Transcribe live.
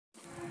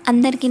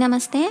అందరికీ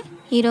నమస్తే.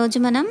 ఈరోజు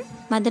మనం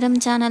మధురం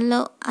ఛానల్లో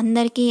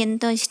అందరికీ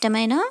ఎంతో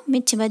ఇష్టమైన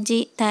మిర్చి బజ్జీ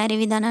తయారీ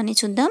విధానాన్ని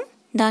చూద్దాం.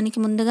 దానికి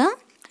ముందుగా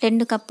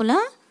 2 కప్పుల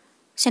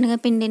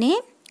శనగపిండిని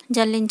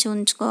జల్లించి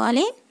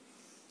ఉంచుకోవాలి.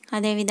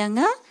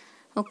 అదేవిధంగా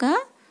ఒక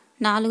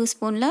 4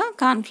 స్పూన్ల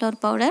కార్న్ఫ్లోర్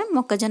పౌడర్,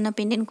 మొక్కజొన్న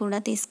పిండిని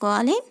కూడా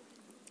తీసుకోవాలి.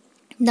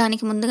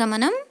 దానికి ముందుగా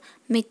మనం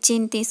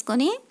మిర్చిని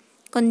తీసుకొని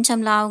కొంచెం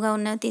లావుగా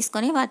ఉన్నవి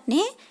తీసుకొని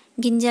వాటిని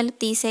గింజలు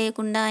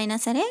తీసేయకుండా అయినా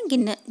సరే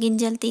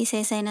గింజలు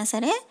తీసేసైనా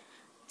సరే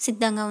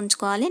సిద్ధంగా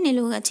ఉంచుకోవాలి.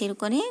 నిలువుగా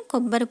చీరుకొని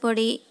కొబ్బరి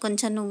పొడి,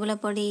 కొంచెం నువ్వుల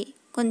పొడి,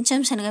 కొంచెం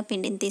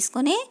శనగపిండిని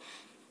తీసుకొని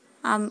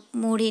ఆ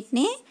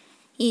మూడింటిని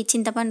ఈ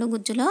చింతపండు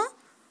గుజ్జులో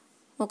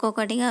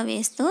ఒక్కొక్కటిగా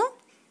వేస్తూ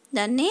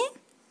దాన్ని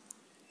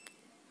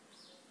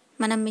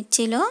మనం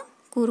మిర్చిలో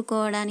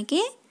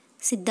కూరుకోవడానికి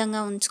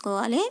సిద్ధంగా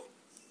ఉంచుకోవాలి.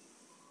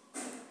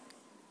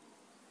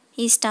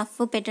 ఈ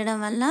స్టఫ్ పెట్టడం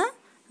వల్ల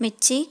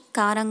మిర్చి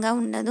కారంగా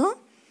ఉండదు,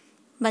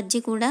 బజ్జీ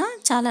కూడా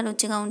చాలా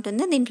రుచిగా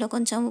ఉంటుంది. దీంట్లో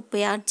కొంచెం ఉప్పు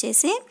యాడ్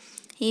చేసి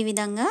ఈ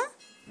విధంగా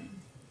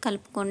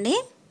కలుపుకోండి.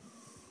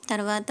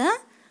 తర్వాత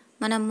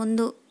మనం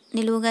ముందు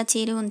నిలువుగా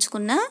చీరి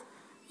ఉంచుకున్న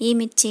ఈ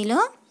మిర్చిలో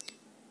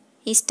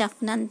ఈ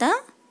స్టఫ్నంతా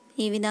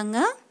ఈ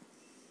విధంగా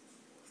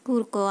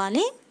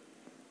కూరుకోవాలి.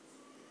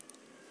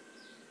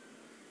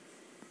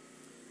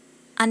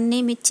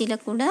 అన్ని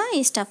మిర్చీలకు కూడా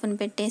ఈ స్టఫ్ని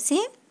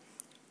పెట్టేసి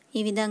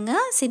ఈ విధంగా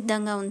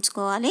సిద్ధంగా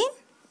ఉంచుకోవాలి.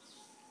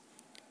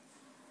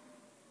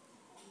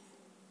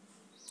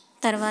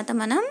 తర్వాత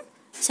మనం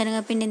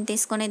శనగపిండిని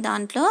తీసుకొని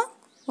దాంట్లో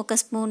 1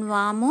 స్పూన్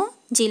వాము,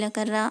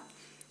 జీలకర్ర,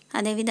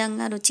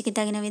 అదేవిధంగా రుచికి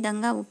తగిన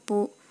విధంగా ఉప్పు,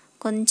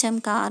 కొంచెం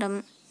కారం,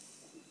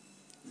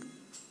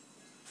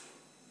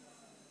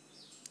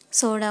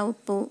 సోడా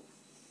ఉప్పు,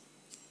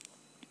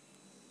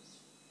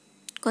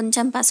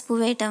 కొంచెం పసుపు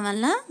వేయటం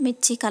వల్ల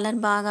మిర్చి కలర్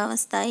బాగా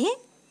వస్తాయి.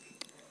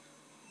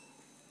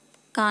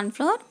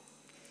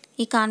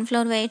 ఈ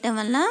కార్న్ఫ్లోర్ వేయటం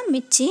వల్ల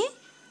మిర్చి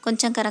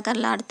కొంచెం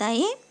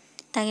కరకరలాడతాయి.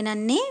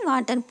 తగినన్ని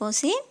వాటర్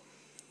పోసి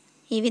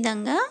ఈ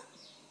విధంగా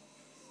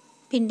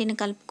పిండిని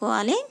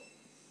కలుపుకోవాలి.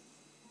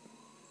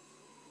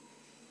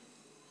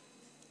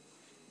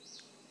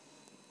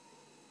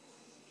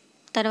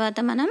 తర్వాత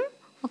మనం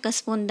 1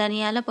 స్పూన్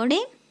ధనియాల పొడి,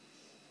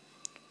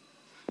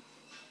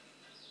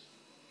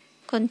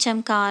 కొంచెం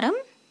కారం,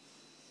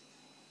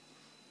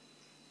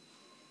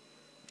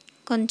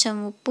 కొంచెం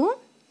ఉప్పు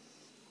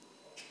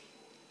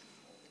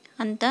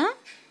అంతా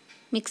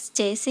మిక్స్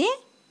చేసి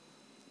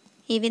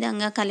ఈ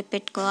విధంగా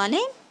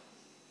కలిపెట్టుకోవాలి.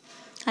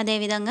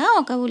 అదేవిధంగా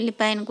 1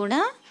 ఉల్లిపాయను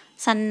కూడా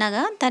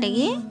సన్నగా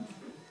తరిగి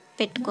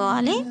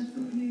పెట్టుకోవాలి.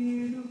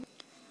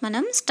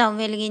 మనం స్టవ్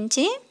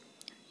వెలిగించి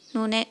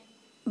నూనె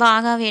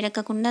బాగా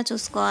వేడెక్కకుండా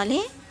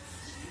చూసుకోవాలి.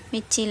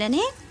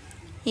 మిర్చీలని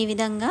ఈ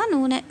విధంగా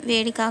నూనె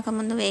వేడి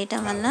కాకముందు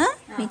వేయటం వల్ల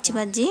మిర్చి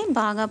బజ్జీ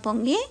బాగా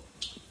పొంగి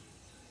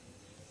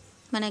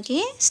మనకి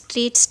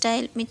స్ట్రీట్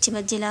స్టైల్ మిర్చి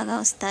బజ్జీ లాగా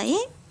వస్తాయి.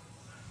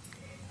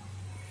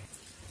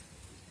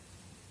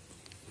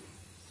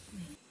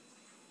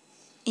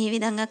 ఈ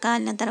విధంగా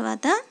కాలిన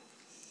తర్వాత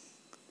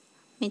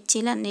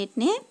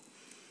మిర్చీలన్నిటిని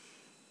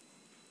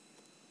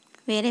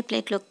వేరే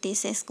ప్లేట్లోకి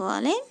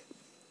తీసేసుకోవాలి.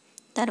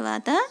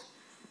 తర్వాత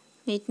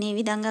వీటిని ఈ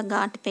విధంగా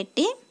ఘాటు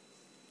పెట్టి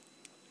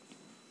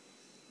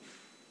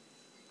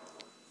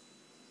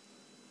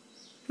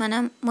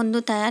మనం ముందు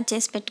తయారు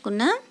చేసి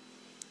పెట్టుకున్న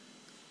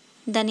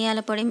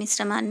ధనియాల పొడి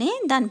మిశ్రమాన్ని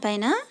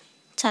దానిపైన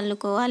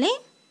చల్లుకోవాలి.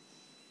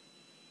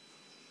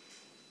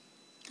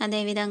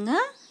 అదేవిధంగా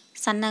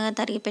సన్నగా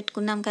తరిగి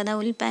పెట్టుకున్నాం కదా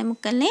ఉల్లిపాయ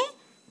ముక్కల్ని,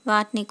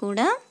 వాటిని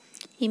కూడా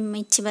ఈ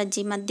మిర్చి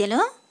బజ్జీ మధ్యలో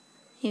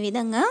ఈ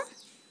విధంగా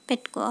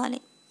పెట్టుకోవాలి.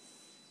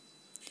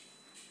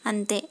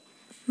 అంతే,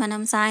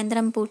 మనం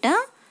సాయంత్రం పూట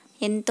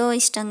ఎంతో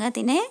ఇష్టంగా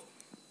తినే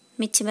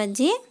మిర్చి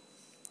బజ్జీ,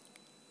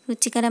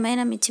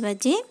 రుచికరమైన మిర్చి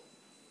బజ్జీ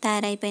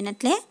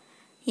తయారైపోయినట్లే.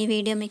 ఈ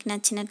వీడియో మీకు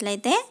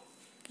నచ్చినట్లయితే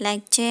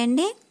లైక్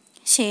చేయండి,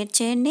 షేర్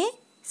చేయండి,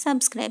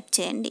 సబ్స్క్రైబ్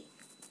చేయండి.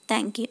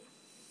 Thank you.